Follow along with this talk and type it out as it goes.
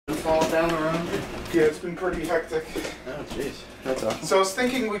down around here? Yeah, it's been pretty hectic. Oh, jeez. That's awesome. So I was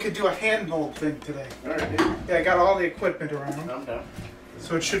thinking we could do a hand mold thing today. Alright, Yeah, I got all the equipment around. I'm down.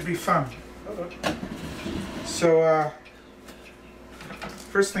 So it should be fun. Okay. So,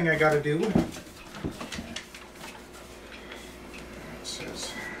 first thing I gotta do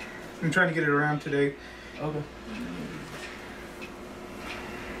is, I'm trying to get it around today. Okay.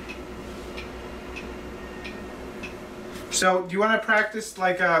 So, do you want to practice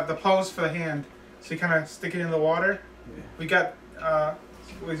like the pose for the hand? So you kind of stick it in the water. Yeah. We got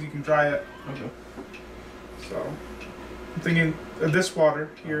ways you can dry it. Okay. So, I'm thinking this water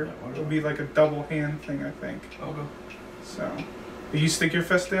here water. will be like a double hand thing, I think. Okay. So, you stick your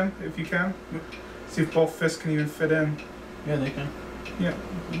fist in if you can. Yep. See if both fists can even fit in. Yeah, they can. Yeah.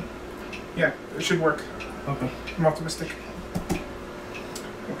 Yeah, it should work. Okay. I'm optimistic.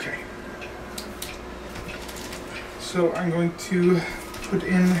 Okay. So I'm going to put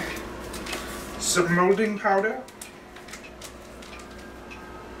in some molding powder.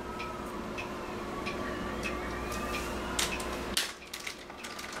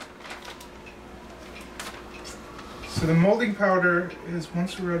 So the molding powder is,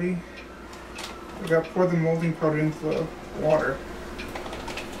 once ready, we gotta pour the molding powder into the water.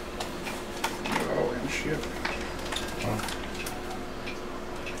 Oh, and shit. Oh.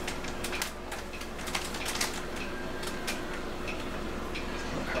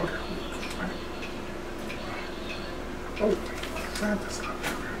 Powder. Oh, that's not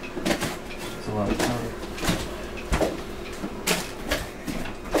powder. That's a lot of powder.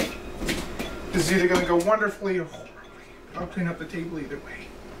 This is either going to go wonderfully or horribly. I'll clean up the table either way.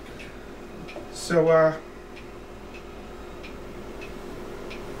 So,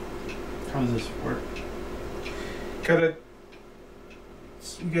 How does this work? gotta,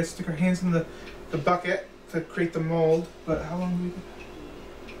 we gotta stick our hands in the bucket to create the mold, but how long do we...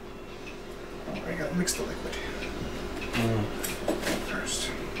 Oh, I gotta mix the liquid first.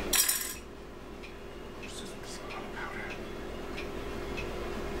 There's a lot of powder.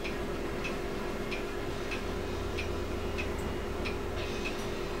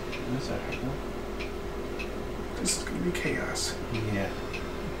 What's that? This is gonna be chaos. Yeah.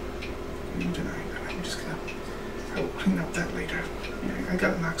 Even tonight, I'm just gonna, I will clean up that later. Yeah, I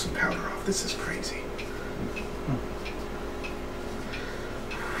gotta knock some powder off. This is crazy.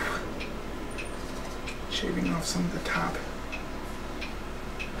 Shaving off some of the top.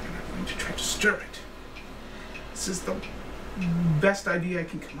 And I'm going to try to stir it. This is the best idea I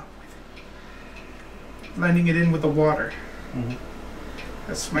can come up with. Blending it in with the water. Mm-hmm.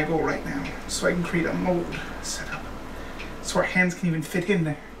 That's my goal right now. So I can create a mold setup. So our hands can even fit in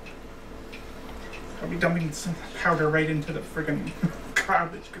there. I'll be dumping some powder right into the friggin'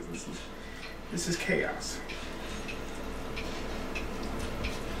 garbage because this is chaos.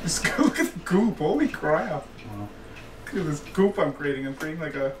 Look at the goop, holy crap. Wow. Look at this goop I'm creating. I'm creating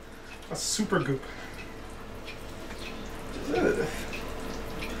like a super goop. Ugh.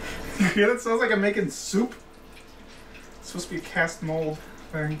 Yeah, that sounds like I'm making soup. It's supposed to be a cast mold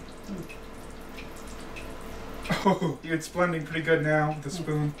thing. Oh, it's blending pretty good now with the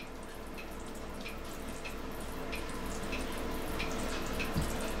spoon.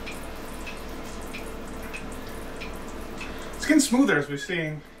 It's getting smoother as we're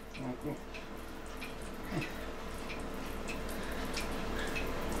seeing. Oh, cool.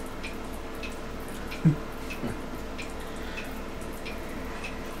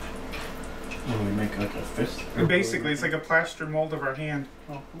 What do we make, like a fist? Basically, it's like a plaster mold of our hand.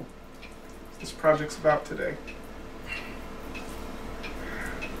 Oh, cool. This project's about today.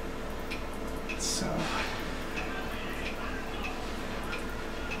 So.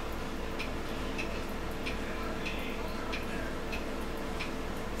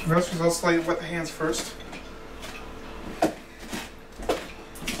 I'll slightly wet the hands first.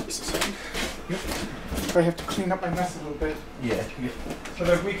 This is fine. Yep. I have to clean up my mess a little bit. Yeah. So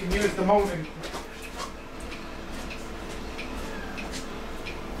that we can use the molding.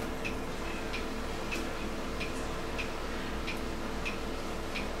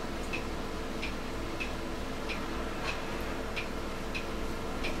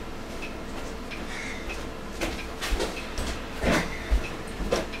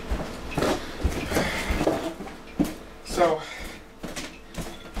 So,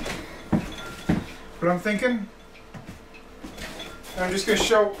 what I'm thinking, I'm just going to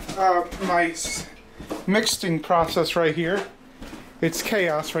show my mixing process right here. It's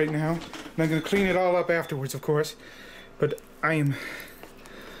chaos right now, and I'm going to clean it all up afterwards, of course, but I am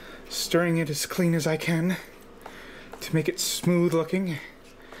stirring it as clean as I can to make it smooth looking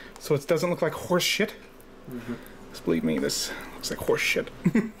so it doesn't look like horse shit. Just believe me, this looks like horse shit.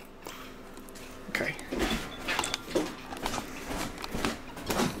 Okay.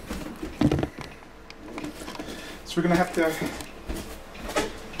 So we're gonna have to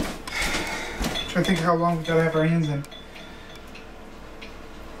try to think how long we gotta have our hands in.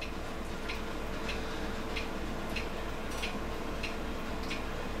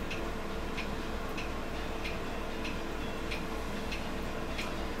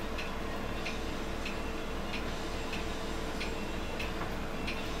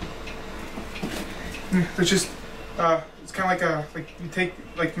 It's just, it's kind of like you take,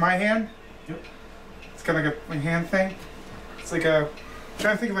 like my hand. Yep. It's kind of like my hand thing. It's like I'm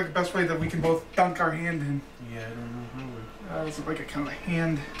trying to think of like the best way that we can both dunk our hand in. Yeah, I don't know how we. It's like a kind of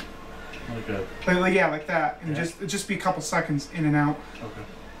hand. Like a. Yeah, like that, and Yeah. just be a couple seconds in and out. Okay.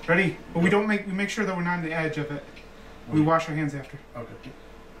 Ready? But we make sure that we're not on the edge of it. We wash our hands after. Okay.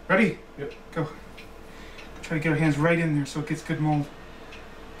 Ready? Yep. Go. Try to get our hands right in there so it gets good mold.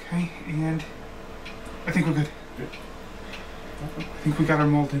 Okay, and I think we're good. Good. Okay. I think we got our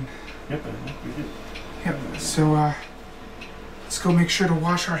mold in. Yep, I think we did. Yep. So let's go make sure to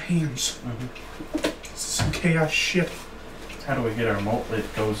wash our hands. This is some chaos shit. How do we get our mold?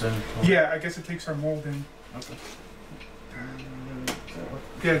 It goes in. Yeah, I guess it takes our mold in. Okay.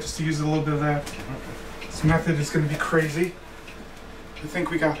 Yeah, just to use a little bit of that. Okay. This method is going to be crazy. I think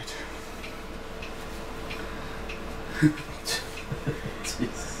we got it.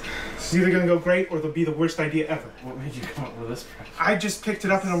 Jesus. It's either going to go great or it'll be the worst idea ever. What made you come up with this project? I just picked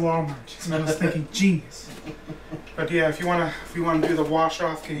it up at a Walmart, and I was thinking, genius. But yeah, if you wanna do the wash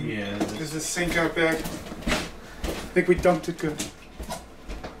off game, Yeah. there's this sink out back. I think we dumped it good.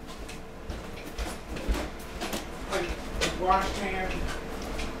 Like washed hand,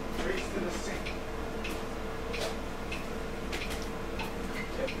 race to the sink.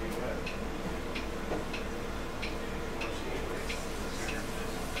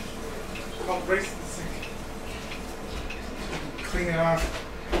 Called race to the sink. Clean it off.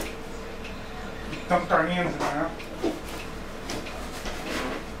 Dumped our hands in there.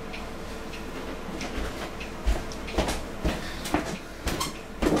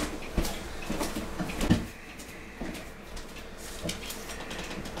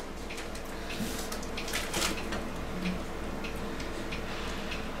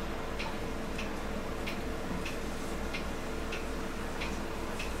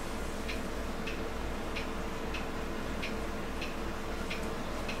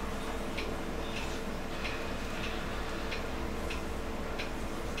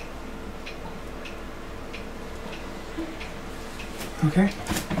 Okay.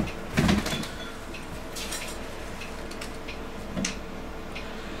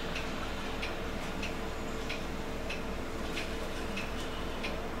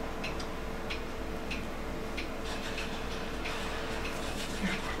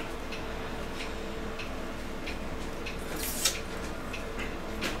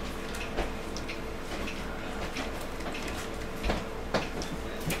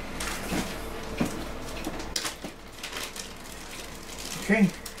 Okay.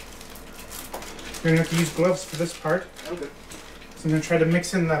 You're gonna have to use gloves for this part. Okay. So I'm gonna try to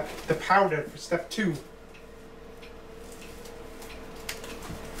mix in the powder for step 2.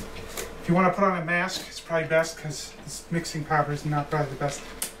 If you want to put on a mask, it's probably best because this mixing powder is not probably the best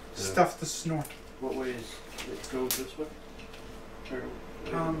stuff to snort. What way is it goes this way?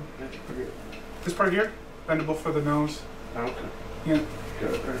 Or, This part here, bendable for the nose. oh, okay. Yeah.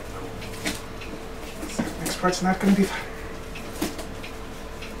 Got it. Alright, cool. Next part's not gonna be fun.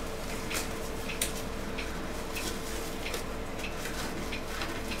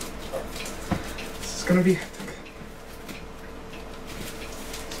 This is gonna be hectic.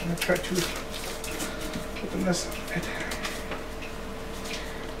 So I'm gonna try to open this up a bit.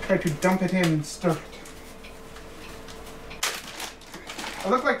 Try to dump it in and stir it. It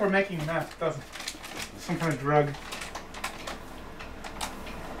looks like we're making meth, doesn't it? Some kind of drug.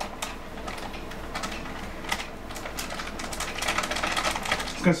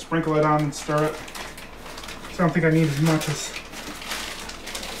 Just gonna sprinkle it on and stir it. So I don't think I need as much as.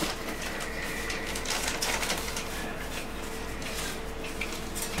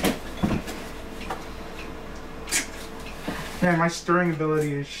 Man, my stirring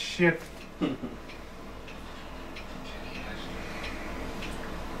ability is shit.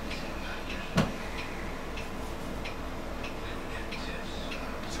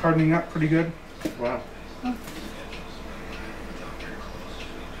 It's hardening up pretty good. Wow.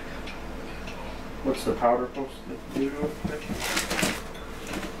 What's the powder supposed to do to it?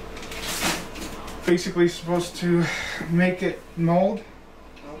 Basically supposed to make it mold.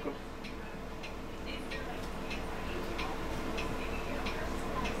 Okay.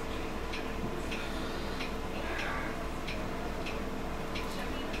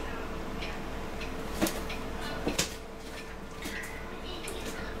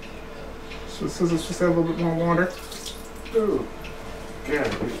 so let's just add a little bit more water. Ooh. Yeah.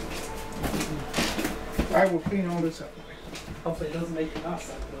 I will clean all this up. Hopefully it doesn't make a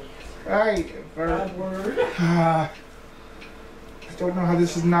mess. Bad word. I don't know how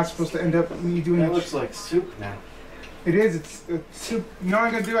this is not supposed to end up me doing it. That looks like soup now. It is. It's soup. You know what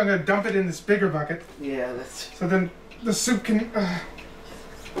I'm gonna do? I'm gonna dump it in this bigger bucket. Yeah, that's. So then the soup can.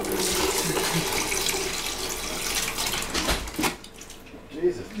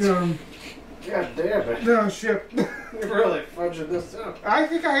 Jesus. God damn it. No shit. You're really fudging this up. I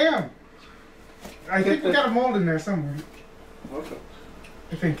think I am. I think we got a mold in there somewhere. Okay.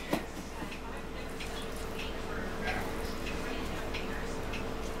 I think.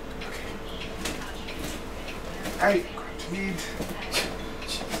 I need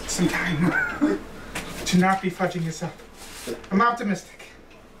some time to not be fudging this up. I'm optimistic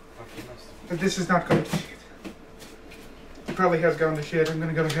that this is not going to shit. It probably has gone to shit. I'm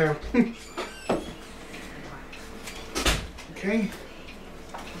gonna go to hell. Okay.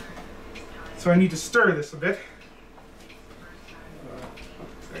 So I need to stir this a bit.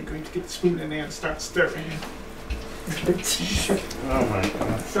 I'm going to get the spoon in there and start stirring. Oh my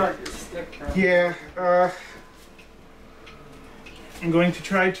god. Sorry, Yeah, I'm going to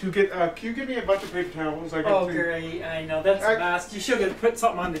try to get, can you give me a bunch of paper towels? Oh, great. I know. That's a mess. You should have put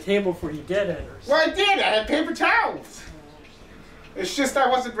something on the table before you did it. Or something. Well, I did. I had paper towels. It's just I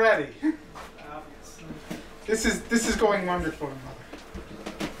wasn't ready. Obviously. This is going wonderful, Mother.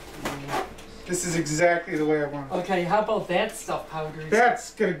 This is exactly the way I want it. Okay, how about that stuff powder?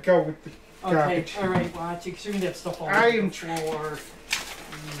 That's going to go with the garbage. Okay, alright, watch it. Because you're going to have stuff all I over am the floor.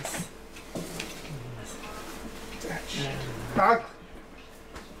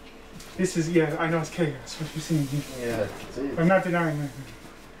 This is, yeah, I know it's chaos. What you seeing here. Yeah, it's I'm not denying that.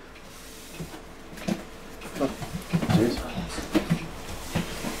 Jeez.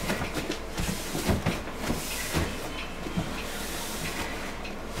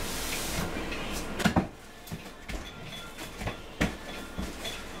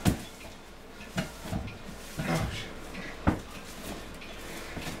 Oh, shit.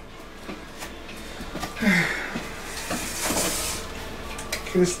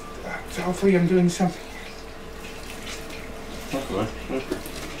 Okay, hopefully I'm doing something.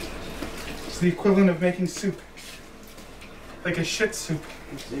 It's the equivalent of making soup. Like a shit soup.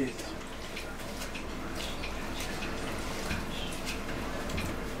 Jeez.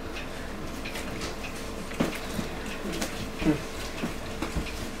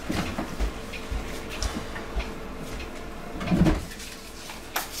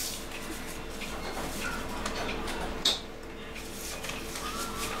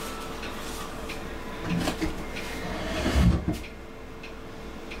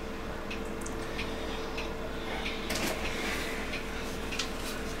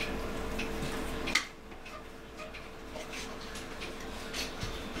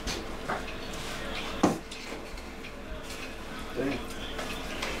 Dang.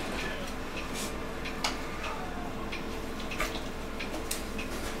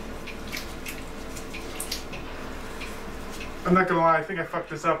 I'm not gonna lie, I think I fucked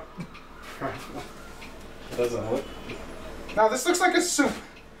this up. It doesn't look. Now this looks like a soup.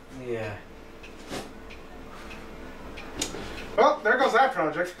 Yeah. Well, there goes that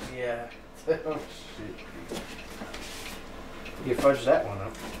project. Yeah. Oh shit. You fudged that one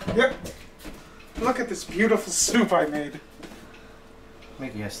up. Yep. Look at this beautiful soup I made.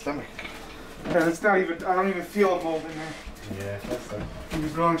 Make you a stomach. Yeah, it's not even, I don't even feel a mold in there. Yeah, that's like. You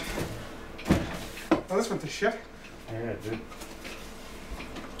brilliant. Oh, this went to shit. Yeah, dude.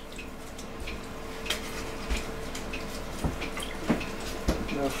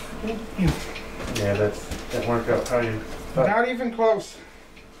 No. Yeah, that worked out how you thought. Not even close.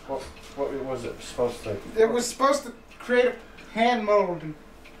 What was it supposed to? It was supposed to create a hand mold and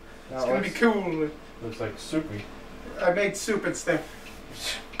No, it's gonna be cool. Looks like soupy. I made soup instead.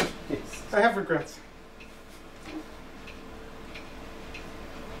 I have regrets.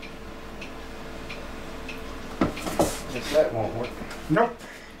 Guess that won't work. Nope.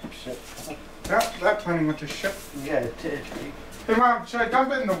 Shit. That planning went to shit. Yeah, it did. Hey Mom, should I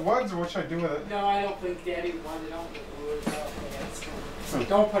dump it in the woods or what should I do with it? No, I don't think Daddy wanted out in the woods out there.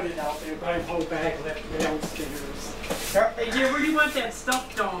 Don't put it out there, buy a whole bag left downstairs. Yeah. Hey, you really want that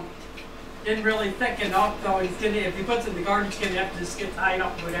stuff dumped? Didn't really thicken up though. He's gonna, if he puts it in the garbage, he's gonna have to just get tied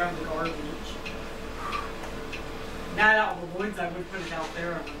up and go down to the garbage. Not out in the woods, I would put it out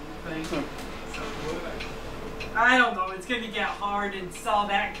there on the thing. So, I don't know, it's gonna get hard and all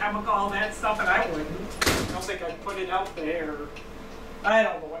that chemical, all that stuff, and I wouldn't. I don't think I'd put it out there. I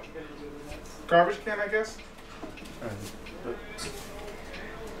don't know what you're gonna do with that. Garbage can, I guess?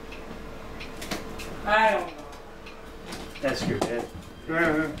 I don't know. That's your dad.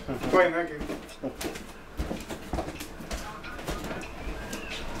 Yeah, playing that game.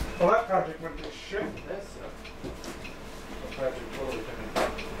 Well, that project went to shit. That's a project totally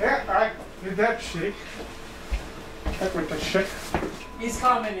different. Yeah, I did that shitty. That went to shit. He's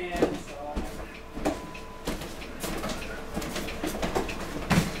coming in, so.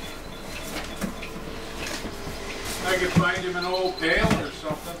 I could find him an old pail or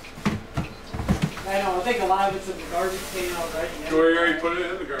something. I know, I think a lot of it's in the garbage can already. So we already put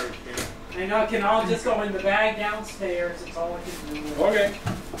it in the garbage can. I know it can all just go in the bag downstairs. It's all I can do. Okay.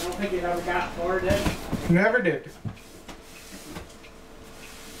 I don't think it ever got poured in. Never did.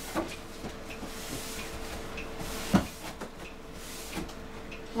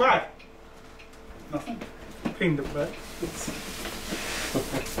 What? Nothing. Cleaned up, but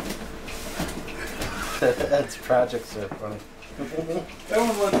That's projects are funny. That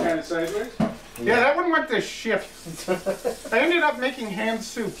one went kind of sideways. yeah, that one went to shit. I ended up making hand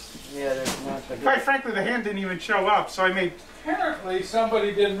soup. Yeah, there's not a Quite frankly, the hand didn't even show up, so I made. Apparently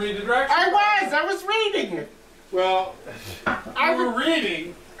somebody didn't read the directions. I was reading it. Well, I you were was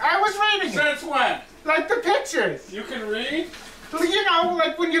reading. reading it. Since when? Like the pictures. You can read? You know,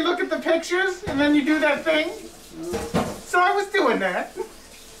 like when you look at the pictures and then you do that thing. So I was doing that.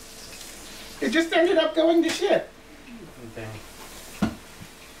 It just ended up going to shit. Okay.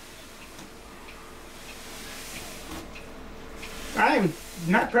 I'm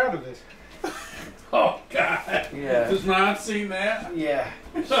not proud of this. Oh, God. Yeah. Has Ron seen that? Yeah.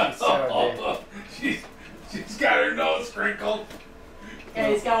 She's got her nose crinkled. Yeah,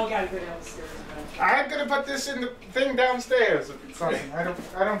 he's got to go downstairs. I'm gonna put this in the thing downstairs. If it's something. I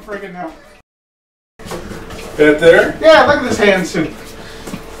don't friggin' know. That there? Yeah, look at this hand soup.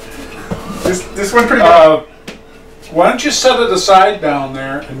 This one pretty good. Why don't you set it aside down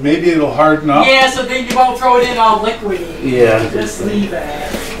there and maybe it'll harden up? Yeah, so then you won't throw it in all liquidy. Yeah. Just leave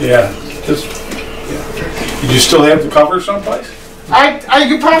it. Yeah. Just. Yeah. Did you still have the cover someplace?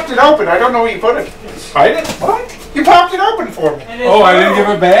 You popped it open. I don't know where you put it. I didn't. What? You popped it open for me. And it's Oh, I didn't give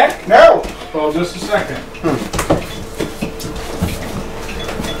it back? No. Well, just a second.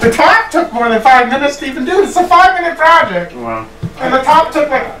 The top took more than 5 minutes to even do. It's a 5-minute project. Wow. And the top took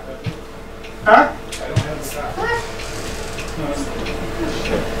like. Huh? I don't have the top.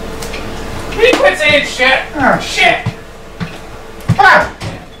 He quit saying shit. Oh, shit. Ah!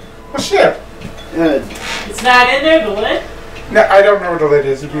 Well, shit. It's not in there, the lid? No, I don't know what the lid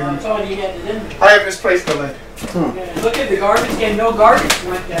is. If you, I thought you had it in there. I have misplaced the lid. Yeah, look at the garbage can. No garbage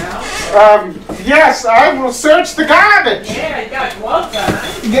went down. Yes, I will search the garbage. Yeah, you got gloves on.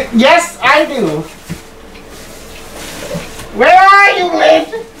 Yes, I do. Where are you,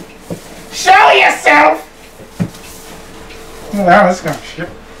 lid? Show yourself. Wow, that's gonna shit.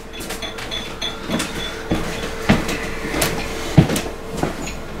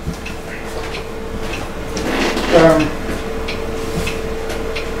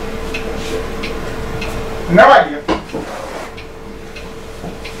 No idea.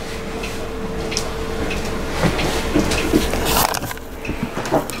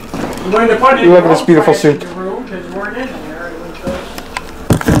 I'm going to put it Look at this beautiful soup. in the room because you weren't in there. It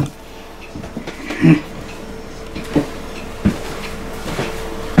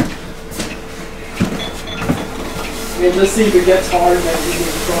was, let's see if it gets hard and then we can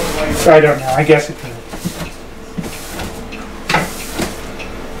throw it away. I don't know. I guess it could.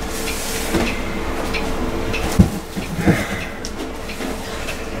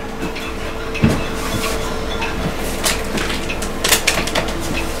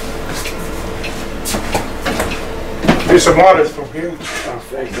 There's some waters from here. Oh,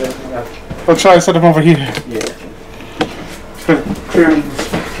 exactly. I'll try to set them over here. Yeah. Clear.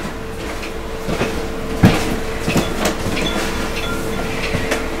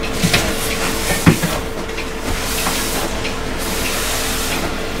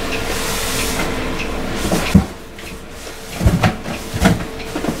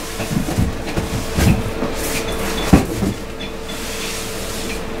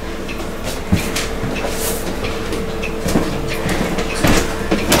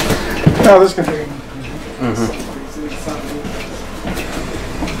 Oh, this can take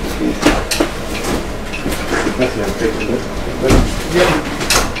That's gonna take a bit.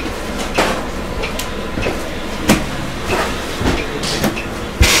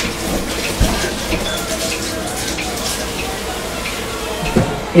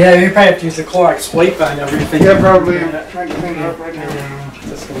 Yeah, you probably have to use the Clorox wipe on everything. Yeah, probably. I'm trying to clean it up right now.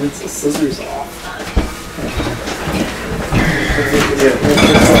 Just rinse the scissors off.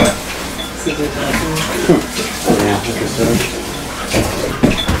 Scissors off. Yeah, like I said.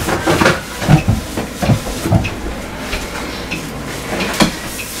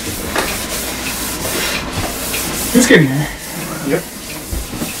 It's getting there. Yep.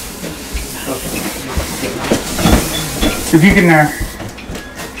 If you can,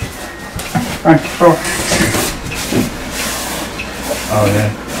 Oh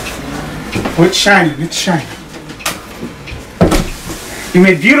yeah. oh, it's shining, it's shining. You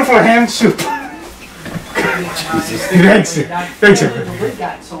made beautiful hand soup. Thanks. Thanks, everybody. We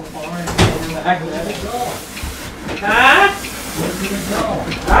got so far. Huh?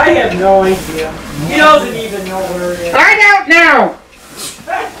 I have no idea. He doesn't even know where it is. I don't know.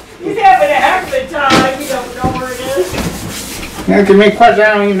 He's having a heck of a time. He don't know where it is. I can make questions,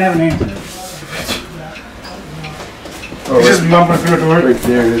 I don't even have an answer. He's just mumbling through the word. Right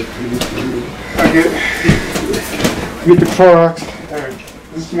there. I get the Clorox. Alright,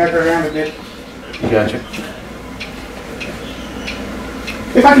 just smack it around a bit. Gotcha.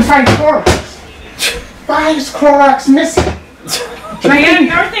 If I can find Clorox. Why is Clorox missing?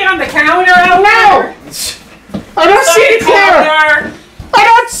 Aren't they on the counter out No! I don't see the Clorox! counter? I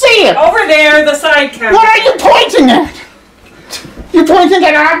don't see it! Over there, the side counter. What are you pointing at? You pointing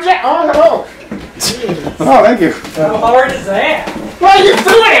at an object? Oh, hello. Oh, thank you. How hard is that? Why are you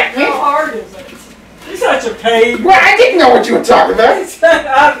doing it, How man? hard is it? You're such a pain. Well, I didn't know what you were talking about.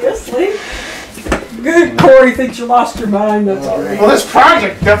 Obviously. Good. Corey thinks you lost your mind. That's all right. Well, this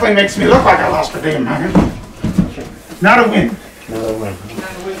project definitely makes me look like I lost a damn mind. Not a win. Another one.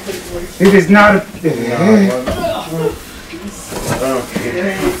 It is not a...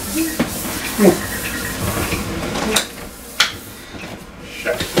 Okay.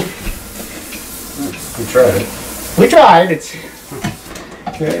 We tried it. We tried. It's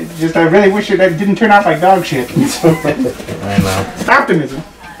just I really wish it didn't turn out like dog shit. I know. Optimism.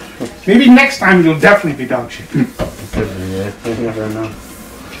 Maybe next time it'll definitely be dog shit. It could be, yeah. You never know.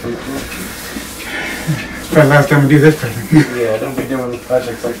 It's probably the last time we do this present. Yeah, don't be doing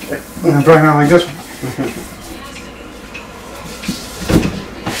projects like that. Probably not like this one.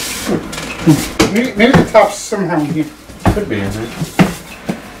 Maybe the top's somehow in here. Could be in there.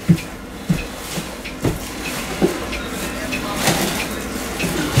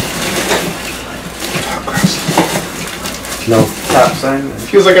 No top sign?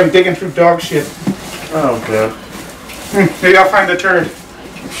 Feels like I'm digging through dog shit. Oh god. Maybe I'll find the turd.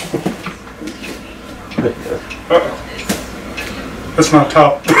 Uh-oh. That's not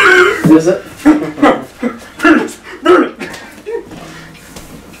top. Is it? Burn it! Burn it!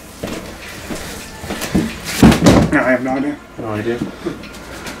 No, I have no idea. No idea.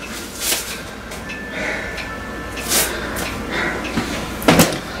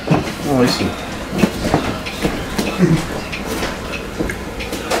 Oh, I see.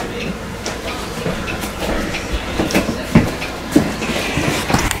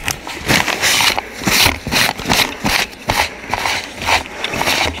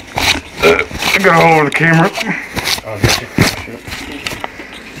 I got a hold of the camera. Oh, gotcha.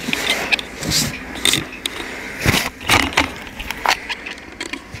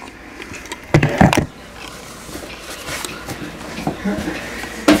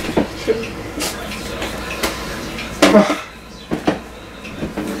 I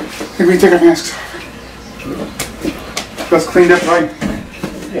think we take our masks off. That's cleaned up right.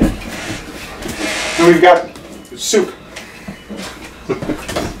 Yeah. And we've got soup.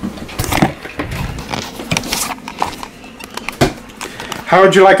 How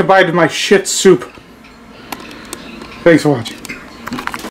would you like a bite of my shit soup? Thanks for watching.